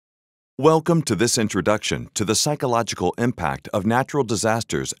Welcome to this introduction to the psychological impact of natural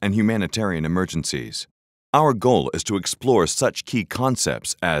disasters and humanitarian emergencies. Our goal is to explore such key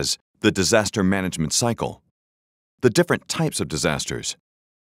concepts as the disaster management cycle, the different types of disasters,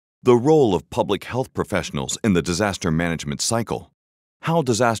 the role of public health professionals in the disaster management cycle, how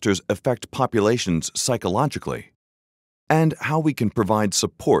disasters affect populations psychologically, and how we can provide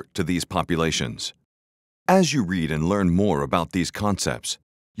support to these populations. As you read and learn more about these concepts,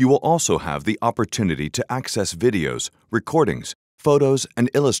 you will also have the opportunity to access videos, recordings, photos, and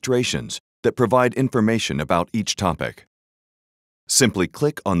illustrations that provide information about each topic. Simply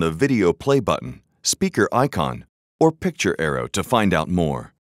click on the video play button, speaker icon, or picture arrow to find out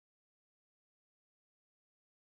more.